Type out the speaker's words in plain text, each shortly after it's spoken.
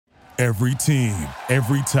Every team,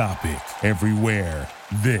 every topic, everywhere.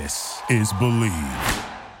 This is Believe.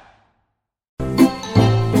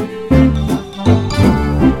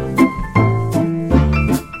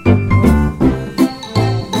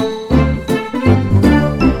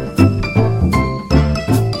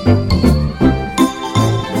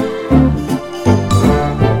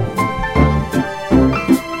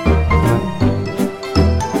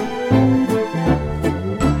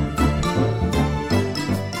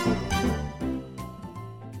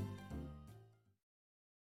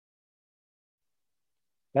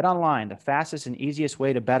 BetOnline, the fastest and easiest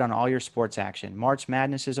way to bet on all your sports action. March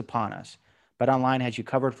Madness is upon us. BetOnline has you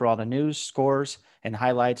covered for all the news, scores, and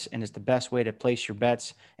highlights, and is the best way to place your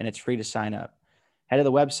bets, and it's free to sign up. Head to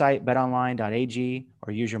the website, betonline.ag,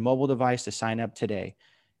 or use your mobile device to sign up today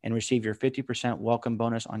and receive your 50% welcome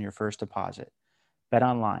bonus on your first deposit.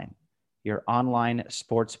 BetOnline, your online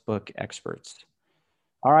sportsbook experts.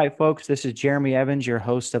 All right, folks, this is Jeremy Evans, your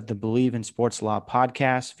host of the Believe in Sports Law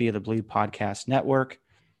podcast via the Believe Podcast Network.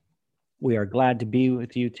 We are glad to be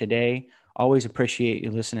with you today. Always appreciate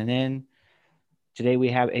you listening in. Today we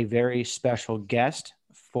have a very special guest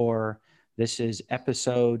this is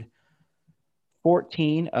episode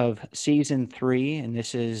 14 of season 3, and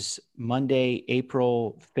this is Monday,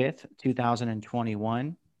 April 5th,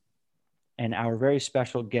 2021. And our very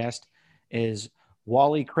special guest is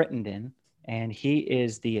Wally Crittenden, and he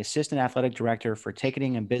is the Assistant Athletic Director for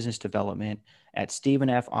Ticketing and Business Development at Stephen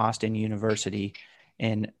F. Austin University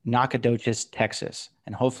in Nacogdoches, Texas.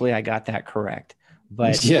 And hopefully I got that correct.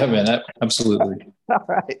 But yeah, man, absolutely. All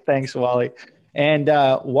right. Thanks, Wally. And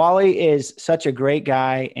Wally is such a great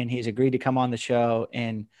guy, and he's agreed to come on the show.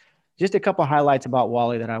 And just a couple highlights about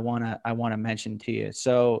Wally that I want to mention to you.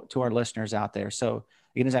 So to our listeners out there. So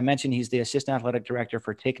again, as I mentioned, he's the Assistant Athletic Director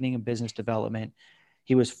for Ticketing and Business Development.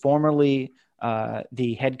 He was formerly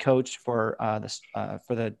the head coach for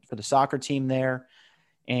the soccer team there.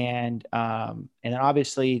 And then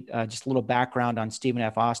obviously just a little background on Stephen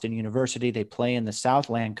F. Austin University. They play in the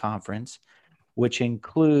Southland Conference, which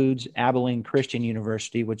includes Abilene Christian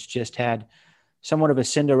University, which just had somewhat of a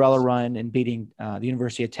Cinderella run in beating the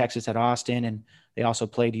University of Texas at Austin. And they also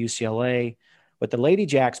played UCLA. But the Lady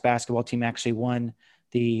Jacks basketball team actually won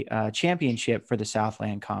the championship for the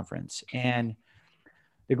Southland Conference. And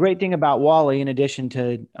the great thing about Wally, in addition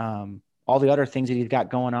to all the other things that he's got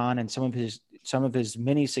going on and some of his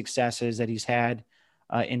many successes that he's had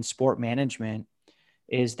in sport management,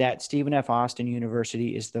 is that Stephen F. Austin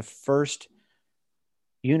University is the first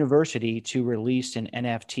university to release an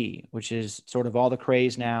NFT, which is sort of all the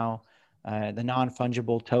craze now, the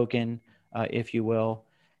non-fungible token, if you will.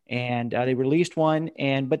 And they released one,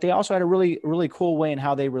 but they also had a really, really cool way in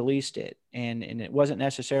how they released it. And it wasn't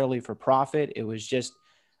necessarily for profit. It was just,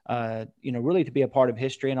 really to be a part of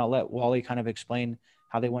history. And I'll let Wally kind of explain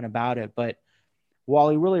how they went about it. But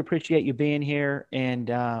Wally, really appreciate you being here, and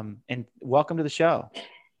welcome to the show.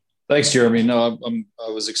 Thanks, Jeremy. No,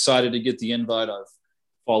 I was excited to get the invite. I've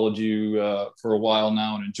followed you for a while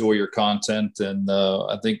now and enjoy your content, and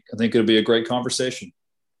I think it'll be a great conversation.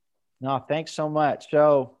 No, thanks so much.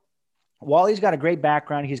 So Wally's got a great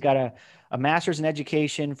background. He's got a master's in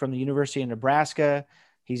education from the University of Nebraska.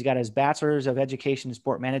 He's got his bachelor's of education in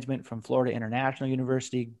sport management from Florida International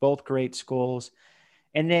University, both great schools.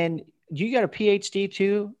 And then you got a PhD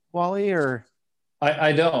too, Wally, or?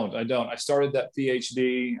 I don't. I started that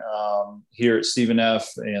PhD here at Stephen F.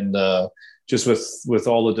 And just with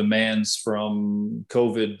all the demands from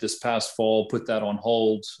COVID this past fall, put that on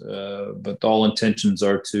hold. But all intentions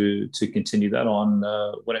are to continue that on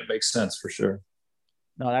when it makes sense, for sure.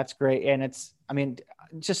 No, that's great. And it's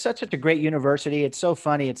just such a great university. It's so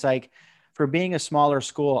funny. It's like, for being a smaller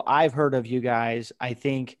school, I've heard of you guys. I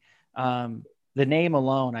think the name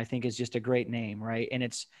alone, I think, is just a great name, right? And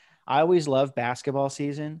I always love basketball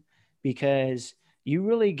season because you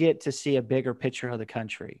really get to see a bigger picture of the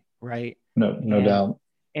country, right? No doubt.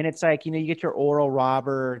 And it's like, you get your Oral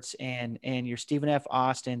Roberts and your Stephen F.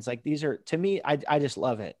 Austins. Like, these are, to me, I just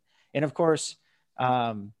love it. And of course,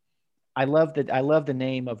 I love the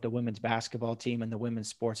name of the women's basketball team and the women's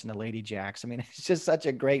sports and the Lady Jacks. I mean, it's just such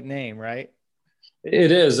a great name, right?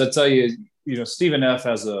 It is. I tell you, Stephen F.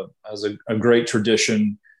 has a great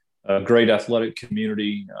tradition, a great athletic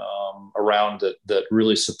community around it that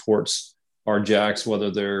really supports our Jacks, whether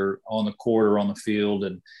they're on the court or on the field.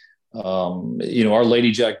 And our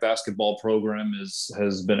Lady Jack basketball program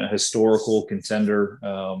has been a historical contender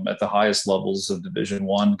at the highest levels of Division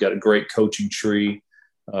I. Got a great coaching tree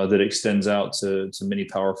that extends out to many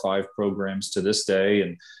Power 5 programs to this day.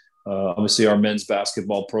 And obviously our men's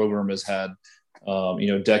basketball program has had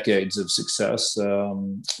decades of success,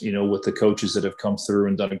 with the coaches that have come through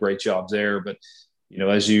and done a great job there. But,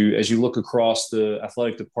 as you look across the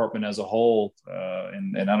athletic department as a whole,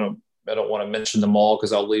 and I don't want to mention them all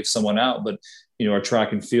because I'll leave someone out, but, our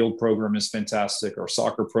track and field program is fantastic. Our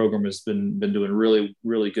soccer program has been doing really,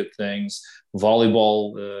 really good things.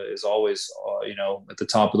 Volleyball is always, at the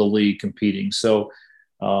top of the league competing. So,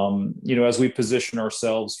 as we position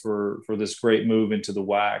ourselves for this great move into the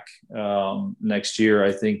WAC next year,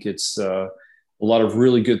 I think it's a lot of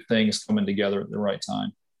really good things coming together at the right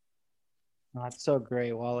time. Oh, that's so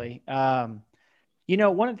great, Wally.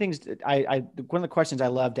 One of the things that one of the questions I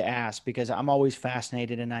love to ask, because I'm always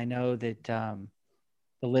fascinated, and I know that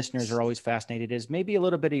the listeners are always fascinated, is maybe a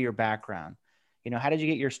little bit of your background. How did you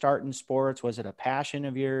get your start in sports? Was it a passion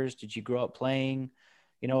of yours? Did you grow up playing,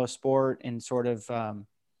 a sport, and sort of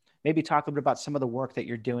maybe talk a bit about some of the work that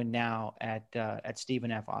you're doing now at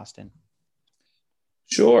Stephen F. Austin?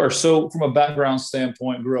 Sure. So from a background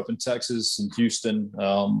standpoint, grew up in Texas and Houston,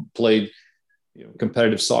 played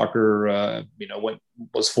competitive soccer,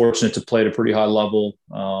 was fortunate to play at a pretty high level,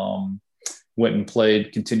 went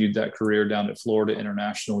and continued that career down at Florida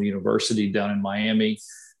International University down in Miami.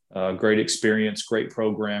 Great experience, great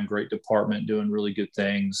program, great department, doing really good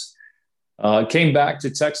things. Came back to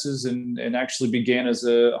Texas and actually began as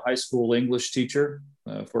a high school English teacher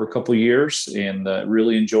for a couple of years, and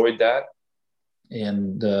really enjoyed that.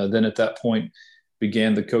 And then at that point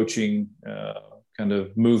began the coaching kind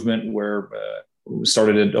of movement, where we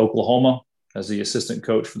started at Oklahoma as the assistant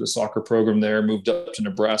coach for the soccer program there, moved up to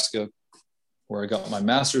Nebraska, where I got my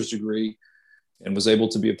master's degree and was able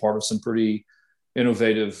to be a part of some pretty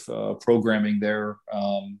innovative programming there,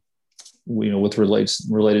 with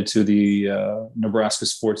related to the Nebraska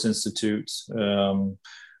Sports Institute,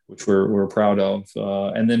 which we're proud of,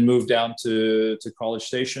 and then moved down to College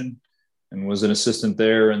Station and was an assistant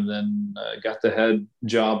there, and then got the head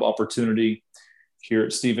job opportunity here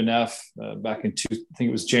at Stephen F. Back in I think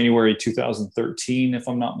it was January 2013, if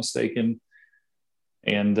I'm not mistaken,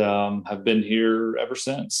 and have been here ever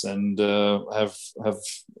since, and have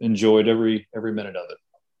enjoyed every minute of it.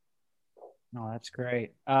 No, that's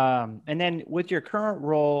great. And then with your current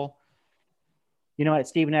role, at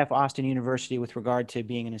Stephen F. Austin University, with regard to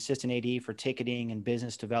being an assistant AD for ticketing and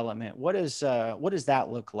business development, what does that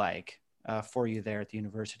look like for you there at the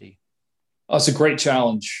university? It's a great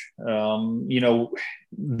challenge.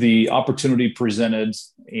 The opportunity presented,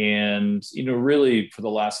 and, really for the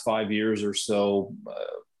last 5 years or so,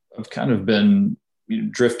 I've kind of been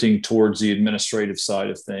drifting towards the administrative side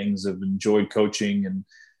of things. I've enjoyed coaching and,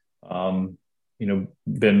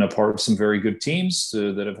 been a part of some very good teams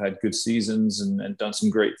that have had good seasons and done some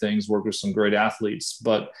great things, worked with some great athletes.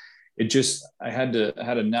 But I had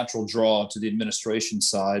a natural draw to the administration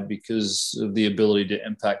side because of the ability to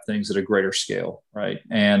impact things at a greater scale. Right.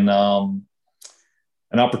 And,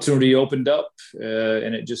 an opportunity opened up,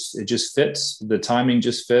 and it just fits. The timing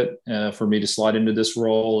just fit for me to slide into this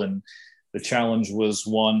role. And the challenge was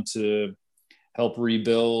one to help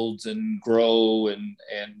rebuild and grow and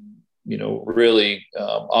really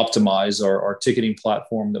optimize our ticketing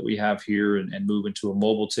platform that we have here and move into a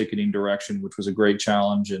mobile ticketing direction, which was a great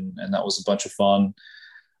challenge. And that was a bunch of fun.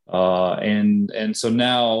 And so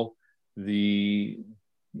now the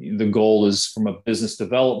goal is, from a business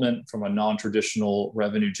development, from a non-traditional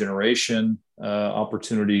revenue generation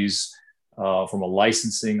opportunities, from a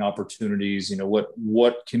licensing opportunities,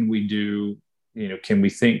 what can we do? Can we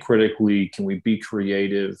think critically? Can we be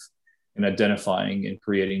creative in identifying and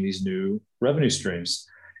creating these new revenue streams?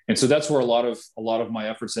 And so that's where a lot of my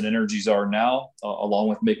efforts and energies are now, along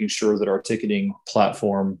with making sure that our ticketing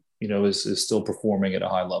platform, is still performing at a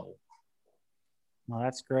high level. Well,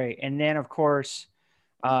 that's great. And then, of course,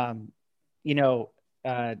 Wally,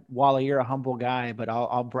 you're a humble guy, but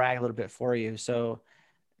I'll brag a little bit for you. So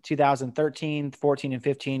 2013, 14, and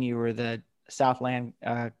 15, you were the Southland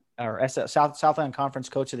Conference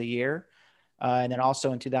Coach of the Year. And then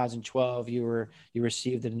also in 2012, you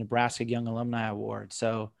received the Nebraska Young Alumni Award.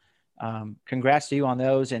 So congrats to you on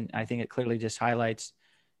those. And I think it clearly just highlights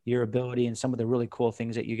your ability and some of the really cool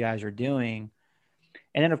things that you guys are doing.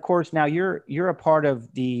 And then, of course, now you're a part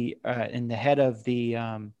of the and the head of the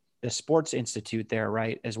Sports Institute there,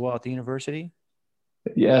 right, as well at the university?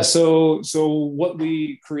 Yeah. So what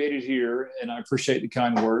we created here, and I appreciate the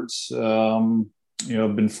kind words.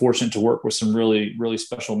 I've been fortunate to work with some really, really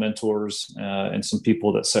special mentors and some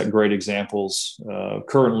people that set great examples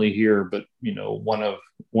currently here. But, one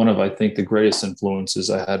of, I think, the greatest influences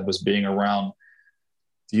I had was being around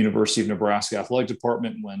the University of Nebraska athletic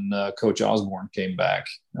department when Coach Osborne came back.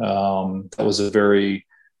 That was a very,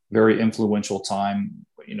 very influential time,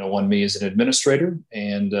 on me as an administrator,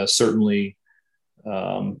 and certainly,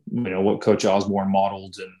 what Coach Osborne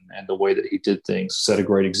modeled and the way that he did things set a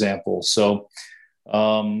great example. So,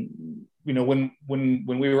 when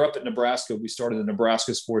we were up at Nebraska, we started the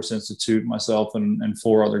Nebraska Sports Institute, myself and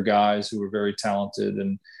four other guys who were very talented.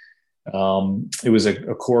 And it was a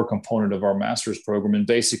core component of our master's program. And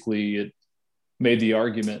basically it made the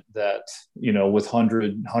argument that, with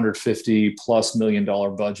 $150+ million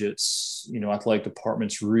budgets, athletic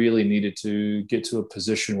departments really needed to get to a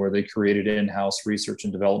position where they created in-house research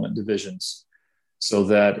and development divisions, so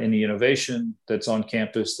that any innovation that's on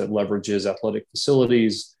campus that leverages athletic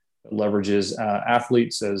facilities, that leverages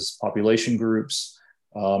athletes as population groups,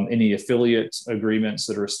 any affiliate agreements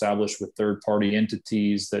that are established with third-party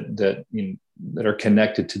entities that are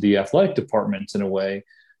connected to the athletic department in a way,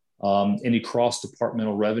 any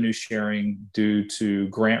cross-departmental revenue sharing due to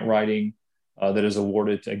grant writing that is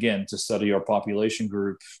awarded, again, to study our population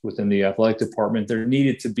group within the athletic department. There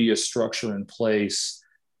needed to be a structure in place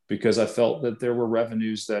because I felt that there were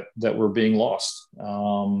revenues that were being lost.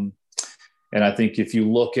 And I think if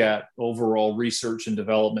you look at overall research and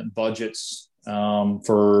development budgets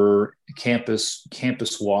for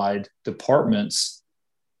campus-wide departments,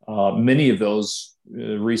 many of those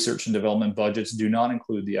research and development budgets do not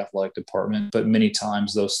include the athletic department, but many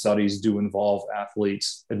times those studies do involve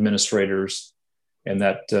athletes, administrators, and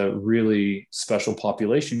that really special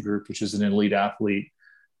population group, which is an elite athlete.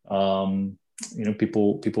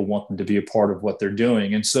 People want them to be a part of what they're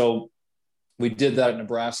doing. And so we did that at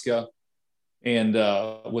Nebraska, and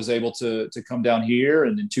was able to come down here.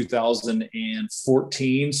 And in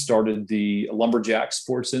 2014, started the Lumberjack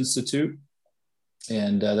Sports Institute.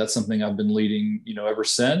 And that's something I've been leading, ever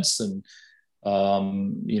since. And,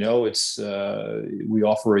 we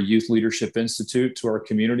offer a youth leadership institute to our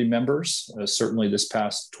community members. Certainly this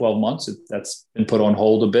past 12 months, that's been put on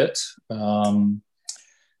hold a bit.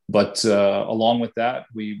 But along with that,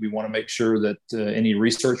 we want to make sure that any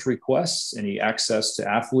research requests, any access to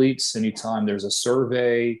athletes, anytime there's a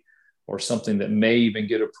survey or something that may even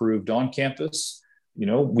get approved on campus,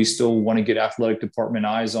 we still want to get athletic department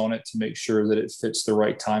eyes on it to make sure that it fits the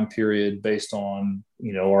right time period based on,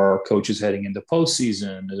 are our coaches heading into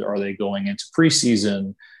postseason? Are they going into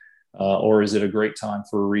preseason? Or is it a great time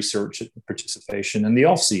for research participation in the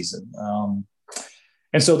off season?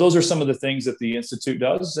 And so those are some of the things that the Institute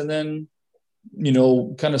does. And then,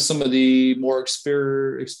 kind of some of the more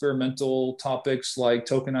experimental topics like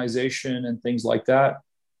tokenization and things like that,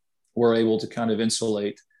 we're able to kind of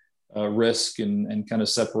insulate risk and kind of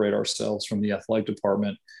separate ourselves from the athletic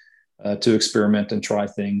department to experiment and try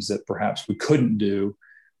things that perhaps we couldn't do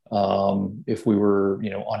if we were,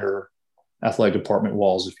 under athletic department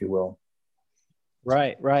walls, if you will.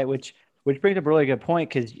 Right. Which brings up a really good point,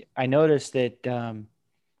 because I noticed that,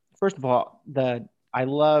 first of all, I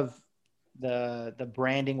love the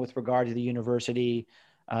branding with regard to the university,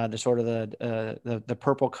 the sort of the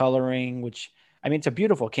purple coloring, which, I mean, it's a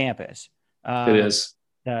beautiful campus. It is.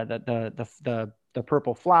 The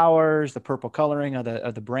purple flowers, the purple coloring of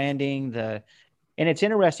the branding, and it's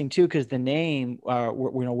interesting too, because the name,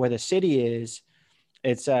 where the city is,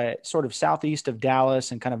 it's sort of southeast of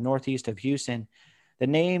Dallas and kind of northeast of Houston. The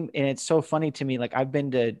name, and it's so funny to me, like I've been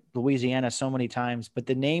to Louisiana so many times, but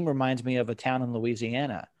the name reminds me of a town in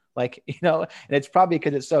Louisiana. Like, and it's probably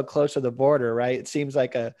because it's so close to the border, right? It seems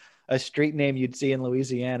like a street name you'd see in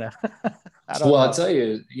Louisiana. I'll tell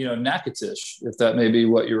you, Natchitoches, if that may be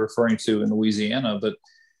what you're referring to in Louisiana. But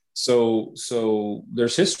so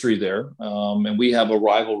there's history there. And we have a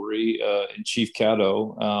rivalry in Chief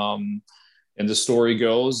Caddo. And the story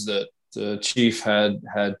goes that Chief had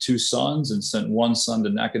two sons and sent one son to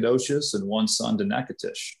Nacogdoches and one son to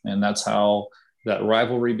Natchitoches. And that's how that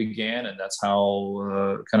rivalry began. And that's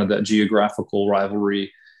how kind of that geographical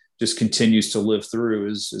rivalry just continues to live through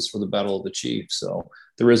is for the Battle of the Chief. So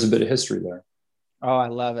there is a bit of history there. Oh, I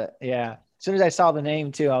love it. Yeah. As soon as I saw the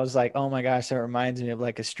name too, I was like, oh my gosh, that reminds me of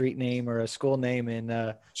like a street name or a school name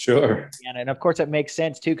in Sure. And of course it makes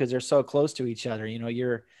sense too, because they're so close to each other.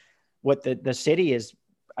 You're what the city is.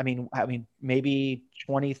 I mean, maybe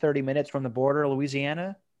 20, 30 minutes from the border of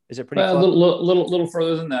Louisiana. Is it pretty close? A little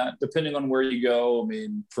further than that, depending on where you go. I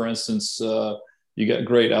mean, for instance, you got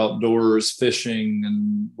great outdoors fishing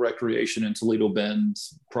and recreation in Toledo Bend,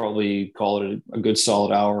 probably call it a good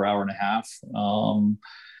solid hour and a half.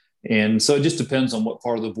 And so it just depends on what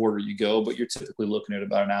part of the border you go, but you're typically looking at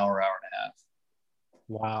about an hour and a half.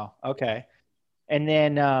 Wow. Okay. And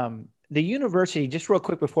then the university, just real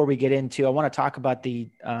quick before we get into, I want to talk about the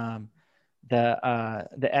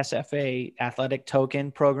SFA athletic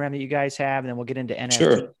token program that you guys have, and then we'll get into NFT.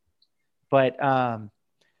 Sure. But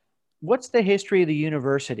what's the history of the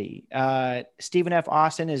university? Stephen F.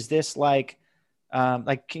 Austin, is this can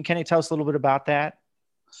you tell us a little bit about that?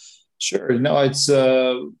 Sure. No, it's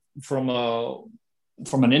from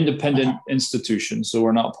an independent institution, so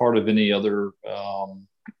we're not part of any other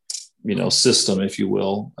system, if you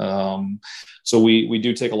will. So we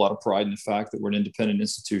do take a lot of pride in the fact that we're an independent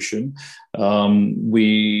institution.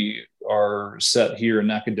 We are set here in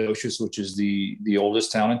Nacogdoches, which is the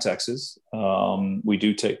oldest town in Texas. We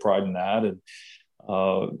do take pride in that. And,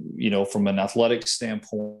 from an athletic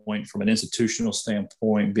standpoint, from an institutional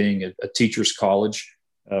standpoint, being a teacher's college,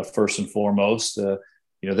 first and foremost,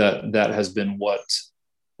 that has been what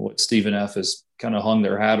Stephen F. has kind of hung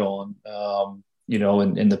their hat on,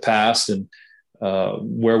 in the past, and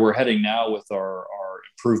where we're heading now with our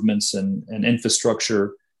improvements and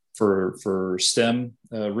infrastructure for STEM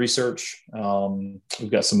research.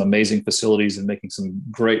 We've got some amazing facilities and making some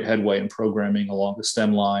great headway in programming along the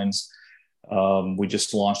STEM lines. We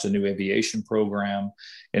just launched a new aviation program.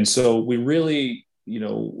 And so we really,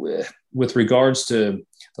 with regards to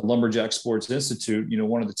the Lumberjack Sports Institute,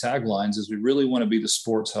 one of the taglines is we really want to be the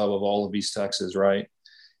sports hub of all of East Texas, right?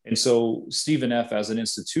 And so Stephen F. as an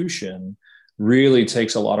institution really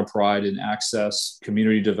takes a lot of pride in access,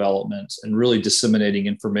 community development, and really disseminating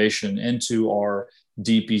information into our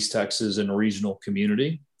deep East Texas and regional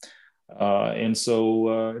community. And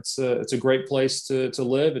so it's a great place to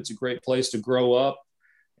live. It's a great place to grow up.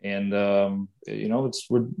 And,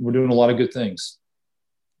 we're doing a lot of good things.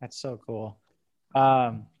 That's so cool.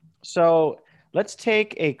 So let's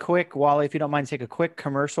take a quick, Wally, if you don't mind, take a quick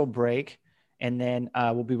commercial break. And then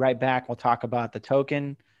we'll be right back. We'll talk about the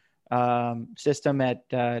token system at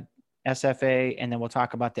SFA, and then we'll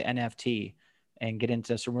talk about the NFT and get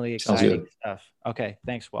into some really exciting stuff. Okay,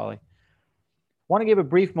 thanks, Wally. Want to give a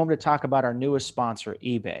brief moment to talk about our newest sponsor,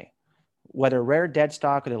 eBay. Whether rare dead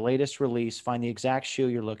stock or the latest release, find the exact shoe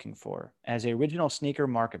you're looking for. As the original sneaker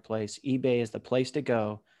marketplace, eBay is the place to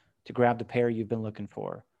go to grab the pair you've been looking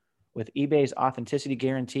for. With eBay's authenticity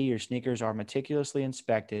guarantee, your sneakers are meticulously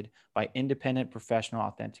inspected by independent professional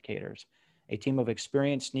authenticators. A team of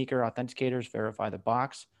experienced sneaker authenticators verify the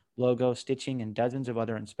box, logo, stitching, and dozens of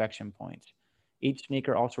other inspection points. Each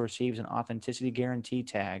sneaker also receives an authenticity guarantee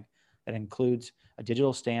tag that includes a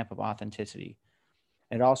digital stamp of authenticity.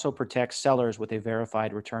 It also protects sellers with a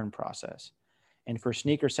verified return process. And for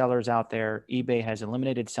sneaker sellers out there, eBay has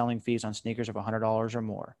eliminated selling fees on sneakers of $100 or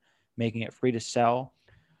more, making it free to sell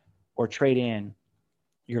or trade in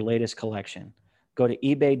your latest collection. Go to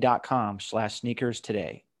ebay.com/sneakers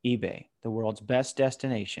today. eBay, the world's best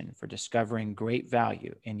destination for discovering great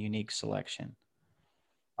value and unique selection.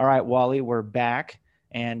 All right, Wally, we're back.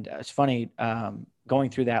 And it's funny, going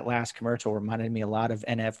through that last commercial reminded me a lot of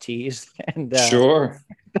NFTs and sure,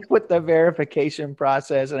 with the verification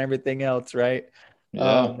process and everything else, right? Yeah.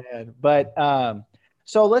 Oh man. But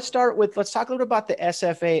so let's talk a little bit about the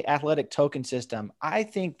SFA athletic token system. I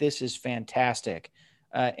think this is fantastic.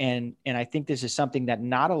 And I think this is something that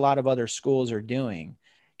not a lot of other schools are doing.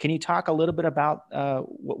 Can you talk a little bit about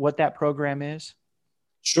what that program is?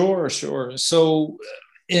 Sure. So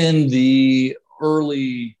in the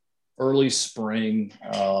early spring,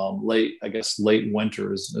 late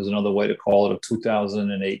winter is another way to call it, of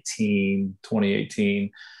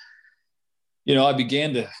 2018. I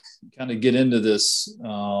began to kind of get into this,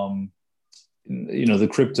 the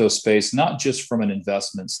crypto space, not just from an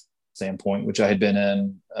investment standpoint, which I had been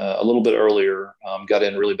in a little bit earlier, got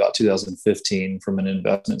in really about 2015 from an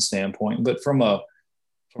investment standpoint, but from a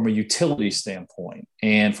utility standpoint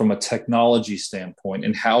and from a technology standpoint,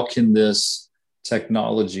 and how can this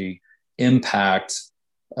technology impact,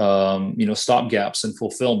 stop gaps in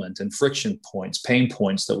fulfillment and friction points, pain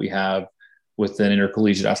points that we have within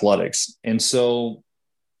intercollegiate athletics. And so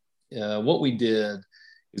what we did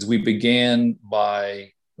is we began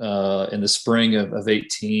by, in the spring of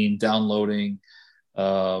 18, downloading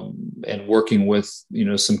and working with,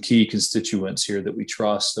 some key constituents here that we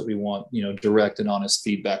trust, that we want, direct and honest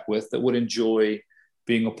feedback with, that would enjoy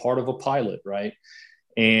being a part of a pilot, right?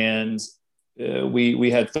 And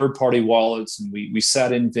we had third-party wallets, and we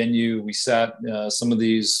sat in venue. We sat, some of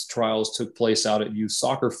these trials took place out at youth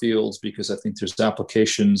soccer fields, because I think there's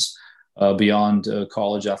applications beyond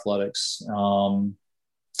college athletics.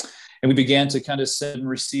 And we began to kind of send and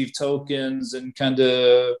receive tokens and kind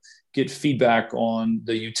of get feedback on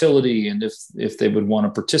the utility and if they would want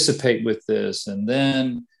to participate with this. And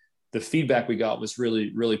then the feedback we got was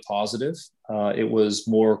really, really positive. It was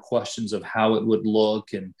more questions of how it would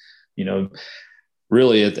look. And,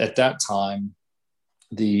 really at that time,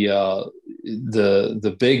 the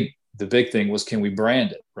the big thing was, can we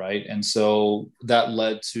brand it, right? And so that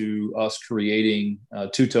led to us creating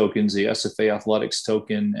two tokens, the SFA Athletics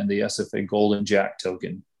token and the SFA Golden Jack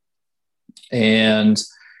token. And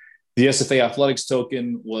the SFA Athletics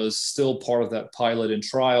token was still part of that pilot and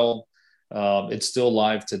trial. It's still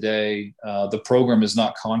live today. The program is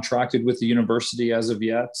not contracted with the university as of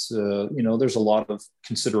yet. There's a lot of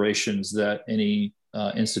considerations that any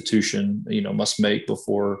institution, must make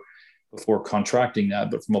before contracting that.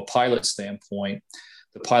 But from a pilot standpoint,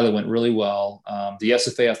 the pilot went really well. The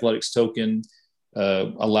SFA Athletics token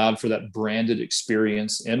allowed for that branded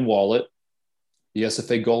experience in wallet. The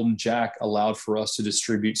SFA Golden Jack allowed for us to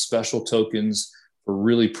distribute special tokens for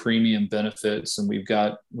really premium benefits. And we've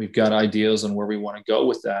got ideas on where we want to go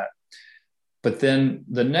with that. But then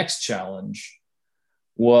the next challenge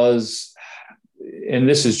was, and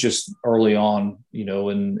this is just early on,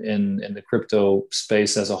 in the crypto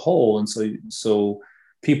space as a whole. And so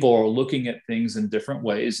people are looking at things in different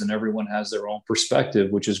ways, and everyone has their own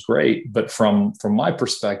perspective, which is great. But from my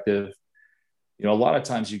perspective, a lot of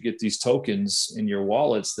times you get these tokens in your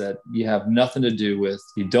wallets that you have nothing to do with,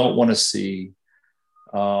 you don't want to see,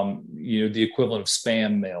 the equivalent of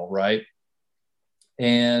spam mail, right?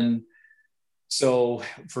 And so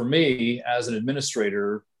for me as an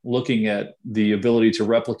administrator, looking at the ability to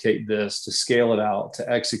replicate this, to scale it out,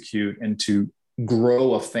 to execute, and to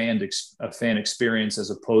grow a fan experience as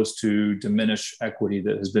opposed to diminish equity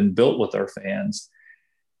that has been built with our fans,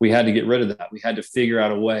 we had to get rid of that. We had to figure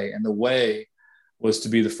out a way. And the way was to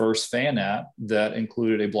be the first fan app that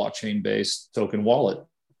included a blockchain-based token wallet.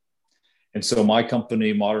 And so my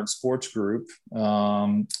company, Modern Sports Group,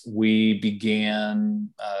 we began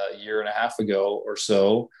a year and a half ago or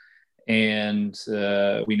so, and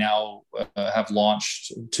we now have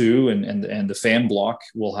launched two, and the Fan Block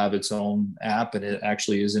will have its own app, and it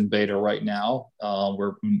actually is in beta right now.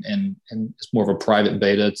 And it's more of a private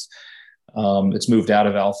beta. It's moved out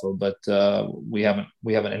of alpha, but we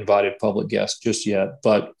haven't invited public guests just yet.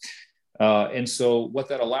 But and so what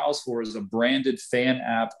that allows for is a branded fan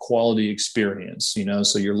app quality experience.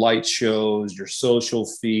 So your light shows, your social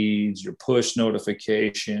feeds, your push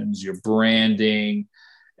notifications, your branding,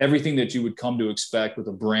 everything that you would come to expect with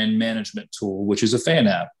a brand management tool, which is a fan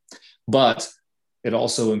app. But it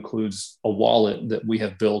also includes a wallet that we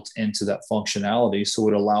have built into that functionality. So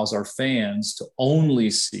it allows our fans to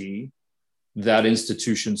only see that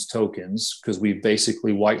institution's tokens, because we've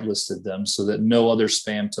basically whitelisted them so that no other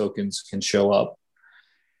spam tokens can show up.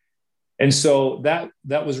 And so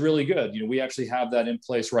that was really good. We actually have that in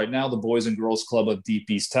place right now, the Boys and Girls Club of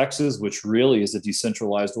Deep East Texas, which really is a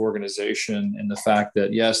decentralized organization, and the fact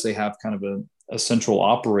that, yes, they have kind of a central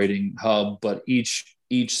operating hub, but each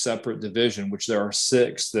separate division, which there are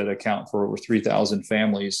 6 that account for over 3,000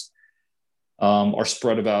 families, are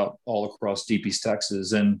spread about all across Deep East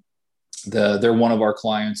Texas. And they're one of our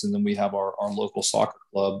clients, and then we have our local soccer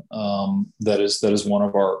club that is one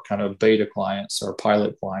of our kind of beta clients, or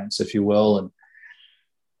pilot clients, if you will.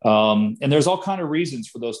 And there's all kind of reasons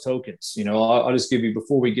for those tokens. I'll just give you,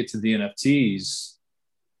 before we get to the NFTs,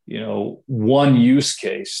 one use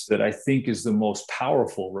case that I think is the most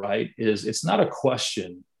powerful, right, is it's not a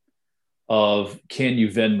question of, can you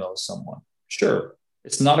Venmo someone? Sure.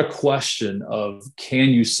 It's not a question of, can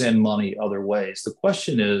you send money other ways? The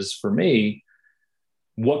question is, for me,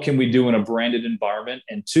 what can we do in a branded environment?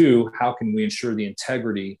 And 2, how can we ensure the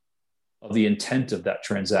integrity of the intent of that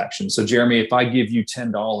transaction? So Jeremy, if I give you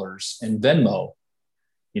 $10 in Venmo,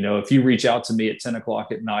 if you reach out to me at 10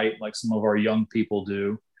 o'clock at night, like some of our young people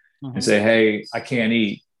do, and say, hey, I can't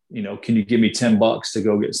eat, can you give me $10 to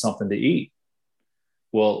go get something to eat?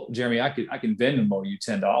 Well, Jeremy, I can Venmo you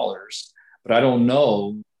 $10. But I don't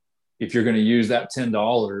know if you're going to use that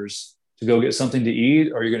 $10 to go get something to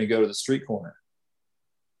eat, or you're going to go to the street corner.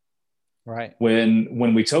 Right.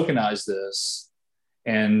 When we tokenize this,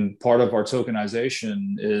 and part of our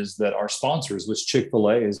tokenization is that our sponsors, which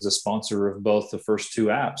Chick-fil-A is the sponsor of both the first 2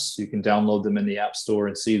 apps. You can download them in the App Store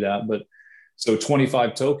and see that. But so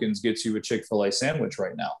 25 tokens gets you a Chick-fil-A sandwich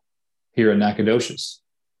right now here in Nacogdoches.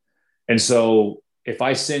 And so if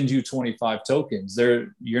I send you 25 tokens,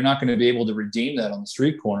 you're not going to be able to redeem that on the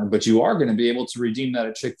street corner, but you are going to be able to redeem that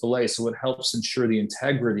at Chick-fil-A. So it helps ensure the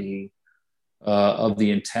integrity of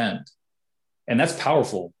the intent. And that's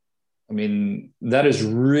powerful. I mean, that is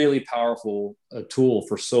really powerful, a tool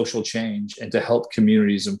for social change and to help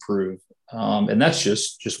communities improve. And that's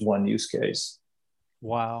just one use case.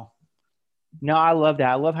 Wow. No, I love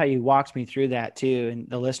that. I love how you walked me through that too, and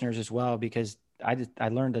the listeners as well, because I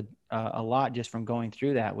learned a lot just from going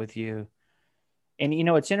through that with you. And,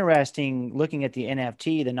 it's interesting looking at the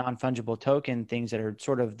NFT, the non-fungible token, things that are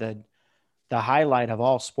sort of the the highlight of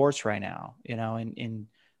all sports right now, you know, and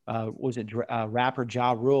was it rapper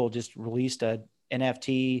Ja Rule just released a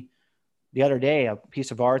NFT the other day, a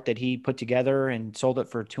piece of art that he put together and sold it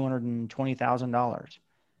for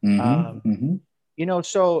 $220,000. You know,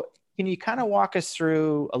 so can you kind of walk us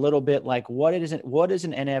through a little bit, like what is an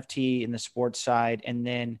NFT in the sports side? And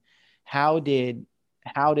then how did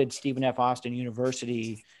Stephen F. Austin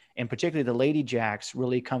University, and particularly the Lady Jacks,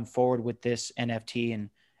 really come forward with this NFT,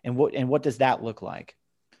 and what does that look like?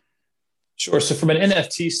 Sure. So from an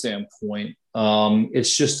NFT standpoint,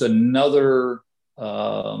 it's just another,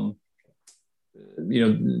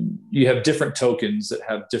 you have different tokens that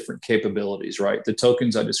have different capabilities, right? The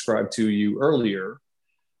tokens I described to you earlier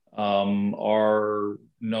are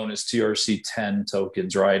known as TRC10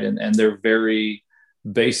 tokens, right? And they're very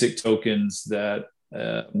basic tokens that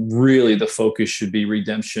really the focus should be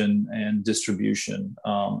redemption and distribution.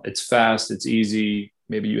 It's fast, it's easy.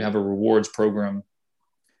 Maybe you have a rewards program,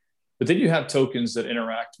 but then you have tokens that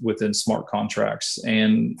interact within smart contracts,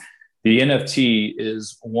 and the NFT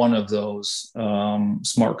is one of those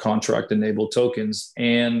smart contract enabled tokens.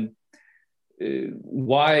 And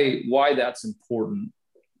why that's important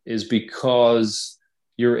is because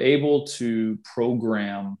you're able to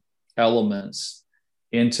program elements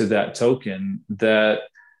into that token that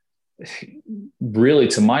really,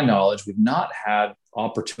 to my knowledge, we've not had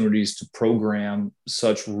opportunities to program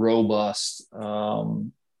such robust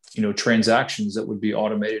transactions that would be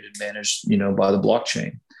automated and managed by the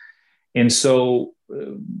blockchain. And so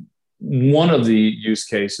one of the use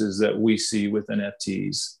cases that we see with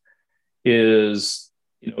NFTs is,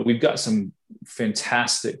 we've got some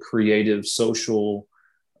fantastic creative social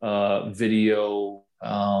video,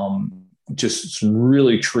 just some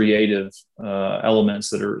really creative elements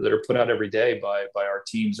that are put out every day by our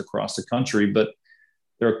teams across the country, but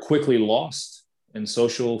they're quickly lost in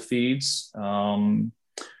social feeds.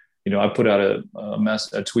 I put out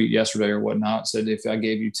a tweet yesterday or whatnot, said, if I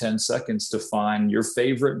gave you 10 seconds to find your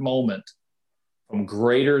favorite moment from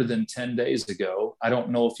greater than 10 days ago, I don't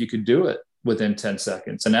know if you could do it within 10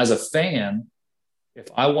 seconds. And as a fan, if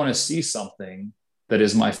I want to see something that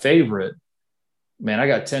is my favorite, man, I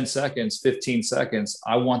got 10 seconds, 15 seconds.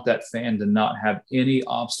 I want that fan to not have any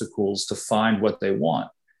obstacles to find what they want.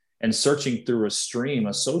 And searching through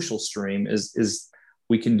a social stream is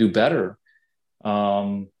we can do better.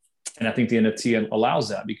 And I think the NFT allows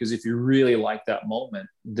that, because if you really like that moment,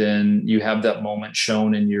 then you have that moment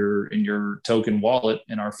shown in your token wallet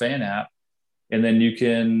in our fan app. And then you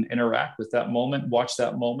can interact with that moment, watch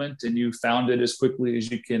that moment, and you found it as quickly as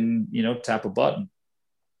you can, tap a button.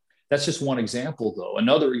 That's just one example, though.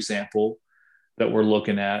 Another example that we're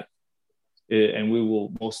looking at, and we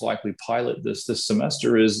will most likely pilot this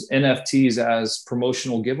semester, is NFTs as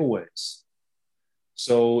promotional giveaways.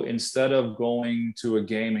 So instead of going to a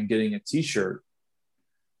game and getting a T-shirt,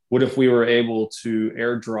 what if we were able to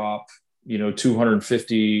airdrop,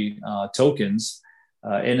 250 tokens,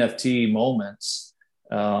 NFT moments,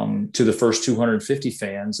 to the first 250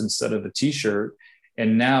 fans instead of a T-shirt?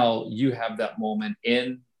 And now you have that moment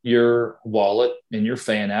in your wallet, in your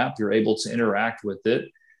fan app. You're able to interact with it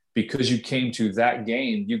because you came to that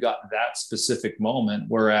game. You got that specific moment.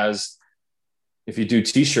 Whereas if you do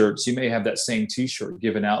T-shirts, you may have that same T-shirt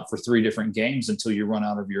given out for 3 different games until you run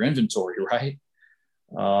out of your inventory, right?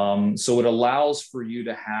 So it allows for you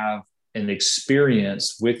to have an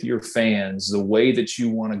experience with your fans the way that you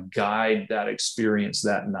want to guide that experience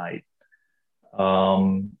that night.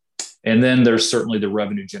 And then there's certainly the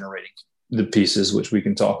revenue generating the pieces, which we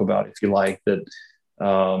can talk about if you like, that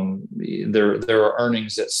there are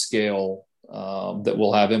earnings at scale that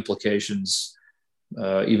will have implications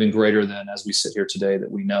even greater than, as we sit here today, that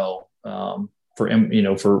we know,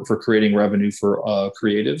 for creating revenue for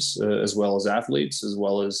creatives, as well as athletes, as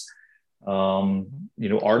well as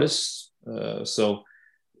artists. So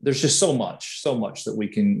there's just so much that we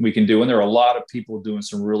can do, and there are a lot of people doing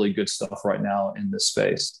some really good stuff right now in this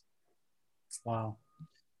space. Wow.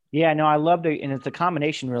 Yeah, no, I love and it's the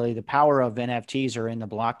combination, really. The power of NFTs are in the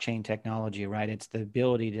blockchain technology, right? It's the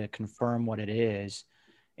ability to confirm what it is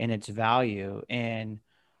and its value. And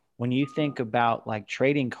when you think about like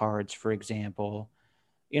trading cards, for example,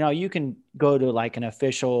 you can go to like an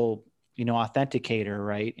official, authenticator,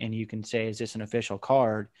 right? And you can say, is this an official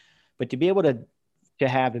card? But to be able to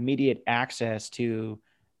have immediate access to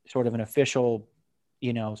sort of an official,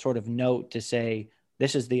 sort of note to say,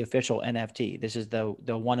 this is the official NFT, this is the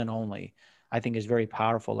one and only, I think is very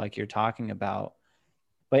powerful, like you're talking about.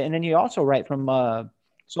 And then you also, right, from a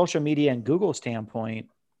social media and Google standpoint,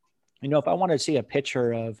 if I want to see a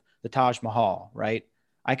picture of the Taj Mahal, right,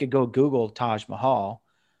 I could go Google Taj Mahal,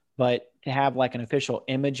 but to have like an official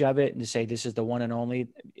image of it and to say, this is the one and only,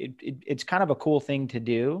 it's kind of a cool thing to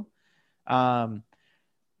do.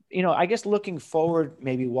 I guess looking forward,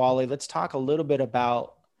 maybe Wally, let's talk a little bit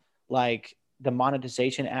about like the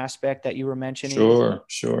monetization aspect that you were mentioning.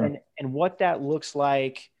 Sure. And what that looks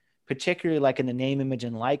like, particularly like in the name, image,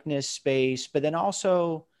 and likeness space, but then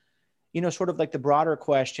also, sort of like the broader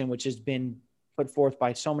question, which has been put forth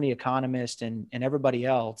by so many economists and everybody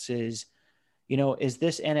else is, is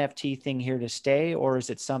this NFT thing here to stay, or is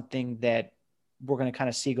it something that we're going to kind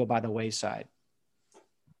of see go by the wayside?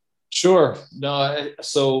 Sure. No,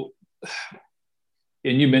 so,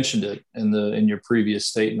 and you mentioned it in your previous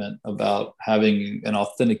statement about having an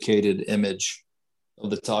authenticated image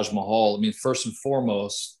of the Taj Mahal. I mean, first and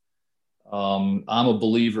foremost, I'm a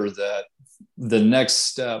believer that the next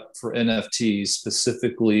step for NFTs,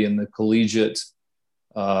 specifically in the collegiate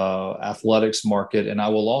athletics market, and I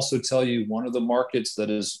will also tell you one of the markets that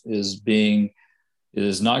is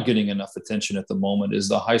not getting enough attention at the moment is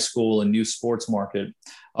the high school and youth sports market.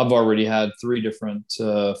 I've already had 3 different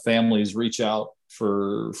families reach out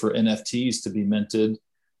for NFTs to be minted.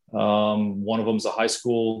 One of them is a high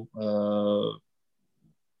school,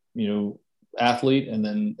 athlete, and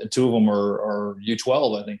then 2 of them are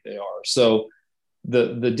U12, I think they are. So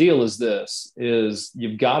the deal is this: is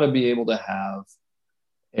you've got to be able to have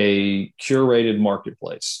a curated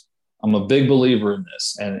marketplace. I'm a big believer in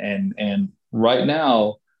this, and right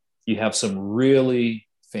now you have some really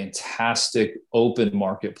fantastic open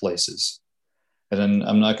marketplaces, and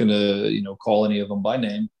I'm not going to call any of them by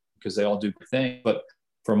name because they all do good things. But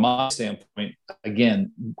from my standpoint,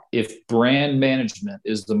 again, if brand management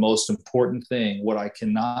is the most important thing, what I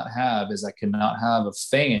cannot have is I cannot have a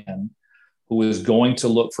fan who is going to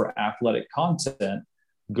look for athletic content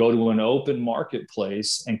go to an open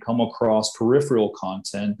marketplace and come across peripheral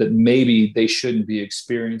content that maybe they shouldn't be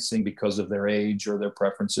experiencing because of their age or their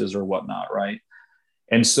preferences or whatnot, right?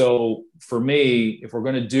 And so for me, if we're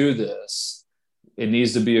going to do this, it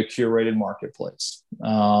needs to be a curated marketplace.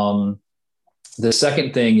 The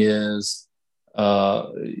second thing is,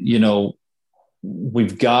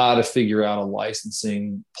 we've got to figure out a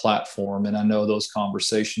licensing platform. And I know those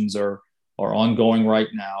conversations are ongoing right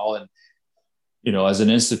now. And as an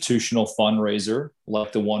institutional fundraiser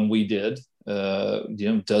like the one we did,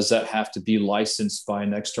 does that have to be licensed by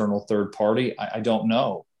an external third party? I don't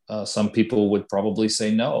know. Some people would probably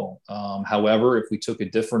say no. However, if we took a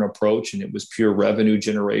different approach and it was pure revenue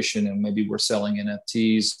generation, and maybe we're selling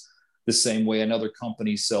NFTs the same way another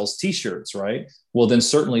company sells T-shirts, right? Well, then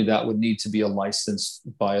certainly that would need to be a license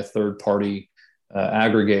by a third party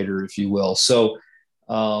aggregator, if you will. So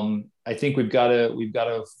I think we've got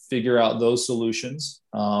to figure out those solutions.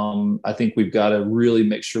 I think we've got to really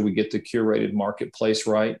make sure we get the curated marketplace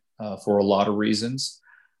right for a lot of reasons.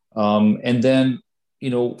 And then,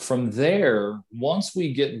 from there, once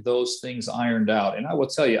we get those things ironed out, and I will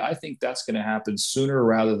tell you, I think that's going to happen sooner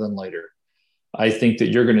rather than later. I think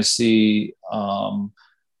that you're going to see,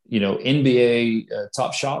 NBA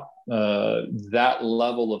Top Shot, that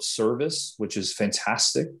level of service, which is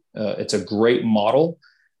fantastic. It's a great model.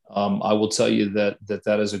 I will tell you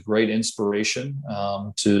that is a great inspiration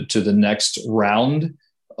to the next round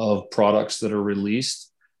of products that are released,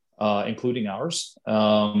 including ours.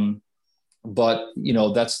 But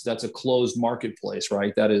that's a closed marketplace,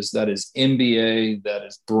 right? That is NBA, that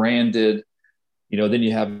is branded. Then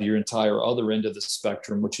you have your entire other end of the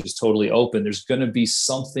spectrum, which is totally open. There's going to be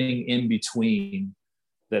something in between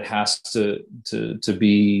that has to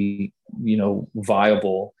be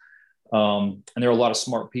viable. And there are a lot of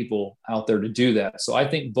smart people out there to do that. So I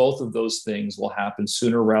think both of those things will happen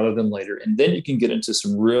sooner rather than later. And then you can get into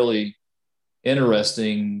some really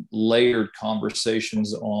interesting layered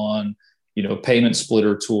conversations on, payment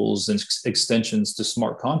splitter tools and extensions to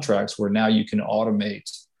smart contracts, where now you can automate,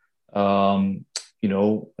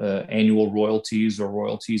 annual royalties or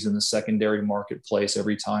royalties in the secondary marketplace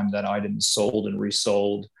every time that item is sold and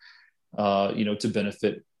resold, to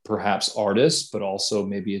benefit perhaps artists, but also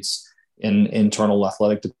maybe it's in internal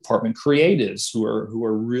athletic department creatives who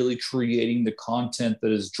are really creating the content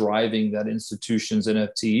that is driving that institution's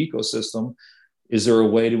NFT ecosystem. Is there a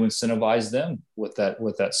way to incentivize them with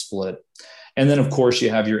that split? And then, of course, you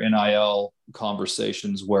have your NIL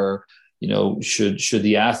conversations where, should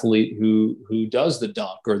the athlete who does the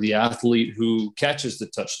dunk, or the athlete who catches the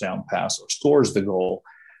touchdown pass or scores the goal,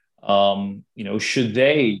 should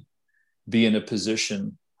they be in a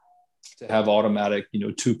position to have automatic,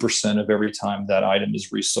 2% of every time that item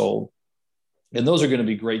is resold? And those are going to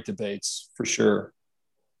be great debates for sure.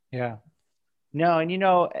 Yeah. No, and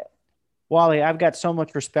Wally, I've got so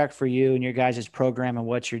much respect for you and your guys' program and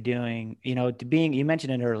what you're doing. You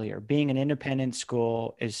mentioned it earlier, being an independent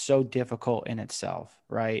school is so difficult in itself,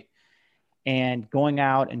 right? And going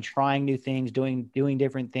out and trying new things, doing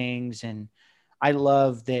different things. And I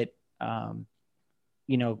love that,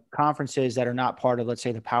 conferences that are not part of, let's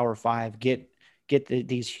say, the Power Five get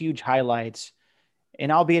these huge highlights.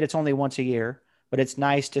 And albeit it's only once a year, but it's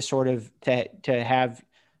nice to sort of to have,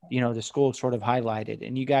 the school sort of highlighted.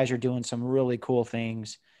 And you guys are doing some really cool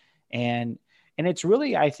things. And it's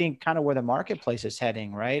really, I think, kind of where the marketplace is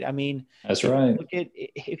heading, right? I mean, That's right.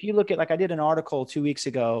 If you look at, like, I did an article 2 weeks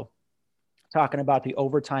ago talking about the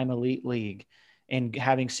Overtime Elite League and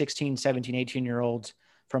having 16, 17, 18-year-olds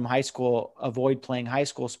from high school avoid playing high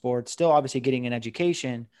school sports, still obviously getting an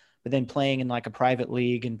education, but then playing in like a private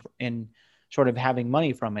league and sort of having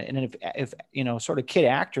money from it. And if sort of kid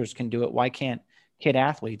actors can do it, why can't kid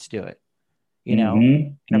athletes do it?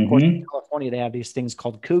 And of course, in California, they have these things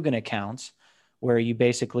called Coogan accounts, where you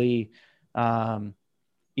basically, the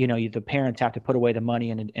parents have to put away the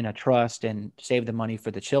money in a trust and save the money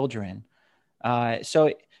for the children.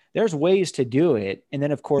 So there's ways to do it. And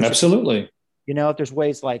then, of course, absolutely. If there's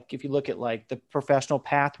ways, like if you look at like the Professional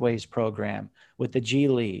Pathways program with the G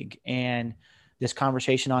League and this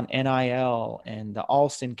conversation on NIL and the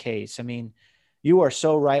Alston case. I mean, you are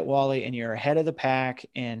so right, Wally, and you're ahead of the pack.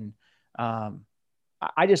 And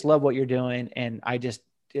I just love what you're doing. And I just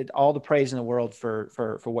did all the praise in the world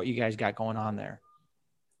for what you guys got going on there.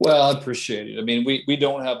 Well, I appreciate it. I mean, we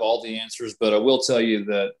don't have all the answers, but I will tell you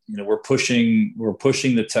that, we're pushing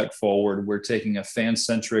the tech forward. We're taking a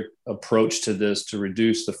fan-centric approach to this to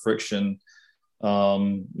reduce the friction,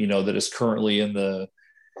 that is currently in the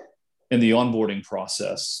onboarding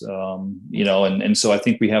process, and so I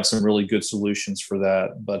think we have some really good solutions for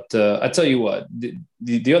that. But I tell you what,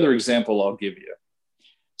 the other example I'll give you.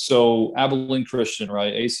 So Abilene Christian,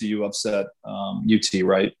 right? ACU upset UT,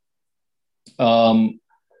 right?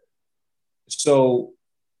 So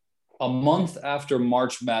a month after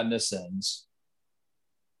March Madness ends,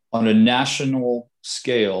 on a national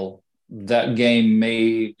scale, that game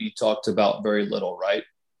may be talked about very little, right?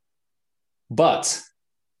 But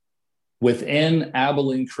within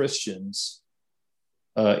Abilene Christian's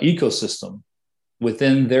ecosystem,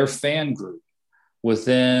 within their fan group,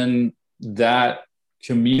 within that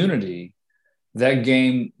community, that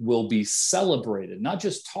game will be celebrated, not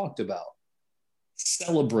just talked about,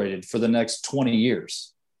 celebrated for the next 20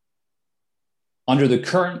 years. Under the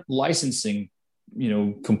current licensing,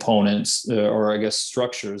 components, or I guess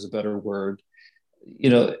structure is a better word,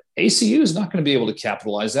 ACU is not going to be able to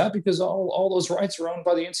capitalize that because all those rights are owned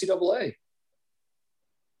by the NCAA.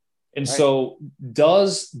 And right. So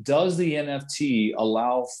does the NFT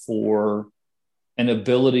allow for an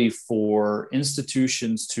ability for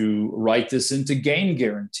institutions to write this into game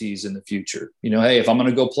guarantees in the future? Hey, if I'm going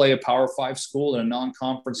to go play a Power 5 school in a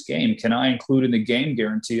non-conference game, can I include in the game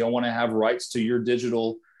guarantee, I want to have rights to your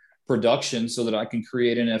digital production so that I can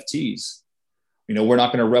create NFTs? We're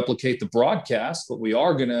not going to replicate the broadcast, but we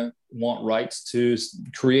are going to want rights to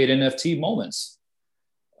create NFT moments.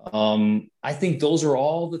 I think those are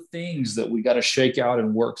all the things that we got to shake out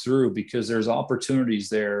and work through, because there's opportunities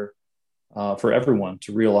there for everyone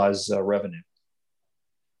to realize revenue.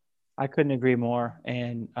 I couldn't agree more.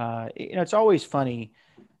 And it's always funny,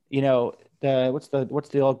 what's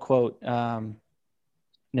the old quote?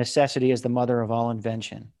 Necessity is the mother of all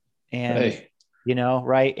invention. And hey.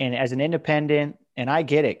 Right. And as an independent, and I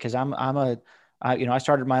get it, because I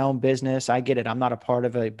started my own business. I get it. I'm not a part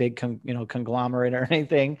of a big, conglomerate or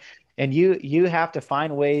anything. And you have to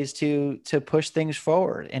find ways to push things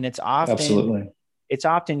forward. And it's often, absolutely, it's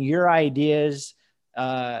often your ideas,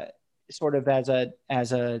 sort of as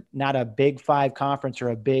a, not a big 5 conference or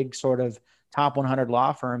a big sort of top 100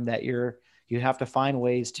 law firm, that you have to find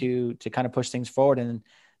ways to kind of push things forward. And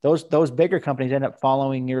those bigger companies end up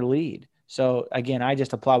following your lead. So again, I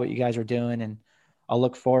just applaud what you guys are doing, and I'll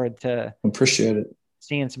look forward to appreciate it,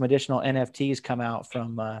 seeing some additional NFTs come out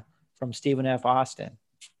from Stephen F. Austin.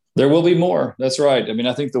 There will be more. That's right. I mean,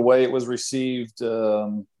 I think the way it was received,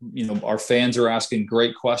 our fans are asking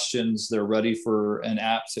great questions. They're ready for an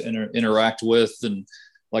app to interact with. And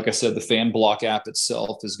like I said, the Fan Block app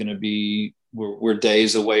itself is going to be, we're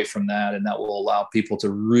days away from that. And that will allow people to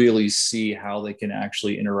really see how they can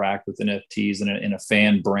actually interact with NFTs in a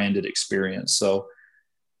fan branded experience. So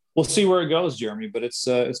we'll see where it goes, Jeremy, but it's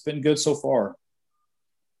been good so far.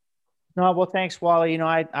 No, well, thanks, Wally.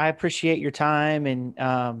 I appreciate your time, and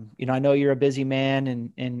I know you're a busy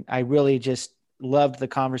man, and I really just loved the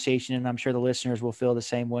conversation, and I'm sure the listeners will feel the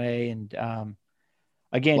same way. And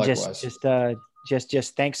again, likewise. just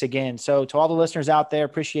just thanks again. So to all the listeners out there,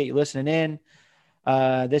 appreciate you listening in.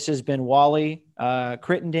 This has been Wally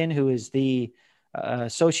Crittenden, who is the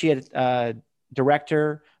associate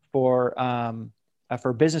director for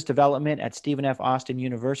business development at Stephen F. Austin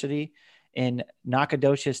University in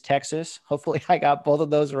Nacogdoches, Texas. Hopefully I got both of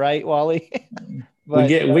those right, Wally. But,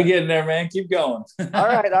 we get in there, man. Keep going. All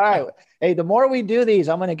right. Hey, the more we do these,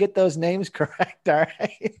 I'm going to get those names correct. All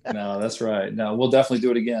right. No, that's right. No, we'll definitely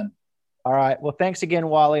do it again. All right. Well, thanks again,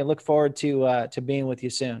 Wally. I look forward to being with you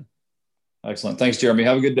soon. Excellent. Thanks, Jeremy.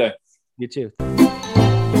 Have a good day. You too.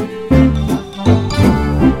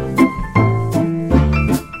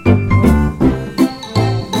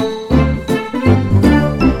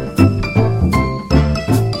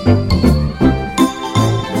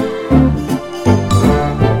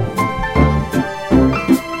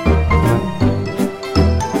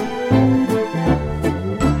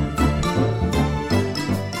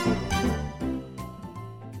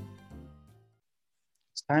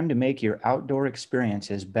 Time to make your outdoor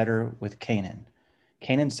experiences better with Kaenon.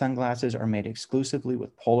 Kaenon sunglasses are made exclusively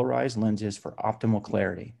with polarized lenses for optimal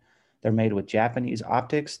clarity. They're made with Japanese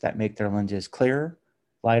optics that make their lenses clearer,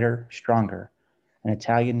 lighter, stronger, and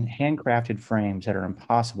Italian handcrafted frames that are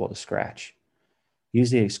impossible to scratch. Use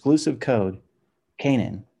the exclusive code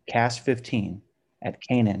Kaenon, CAST15 at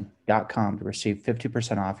Kaenon.com to receive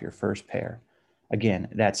 50% off your first pair. Again,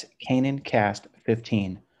 that's Kaenon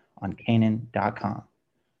CAST15 on Kaenon.com.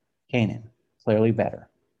 Kaenon, clearly better.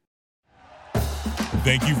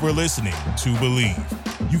 Thank you for listening to Believe.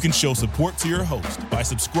 You can show support to your host by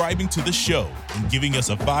subscribing to the show and giving us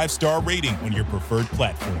a 5-star rating on your preferred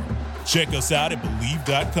platform. Check us out at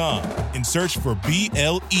Believe.com and search for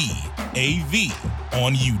BLEAV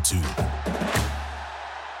on YouTube.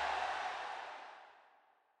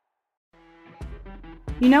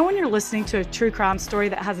 You know when you're listening to a true crime story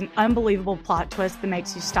that has an unbelievable plot twist that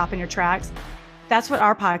makes you stop in your tracks? That's what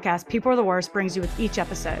our podcast, People Are the Worst, brings you with each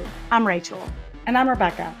episode. I'm Rachel. And I'm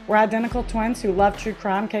Rebecca. We're identical twins who love true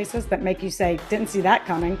crime cases that make you say, didn't see that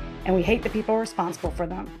coming, and we hate the people responsible for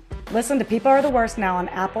them. Listen to People Are the Worst now on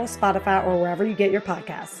Apple, Spotify, or wherever you get your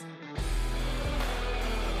podcasts.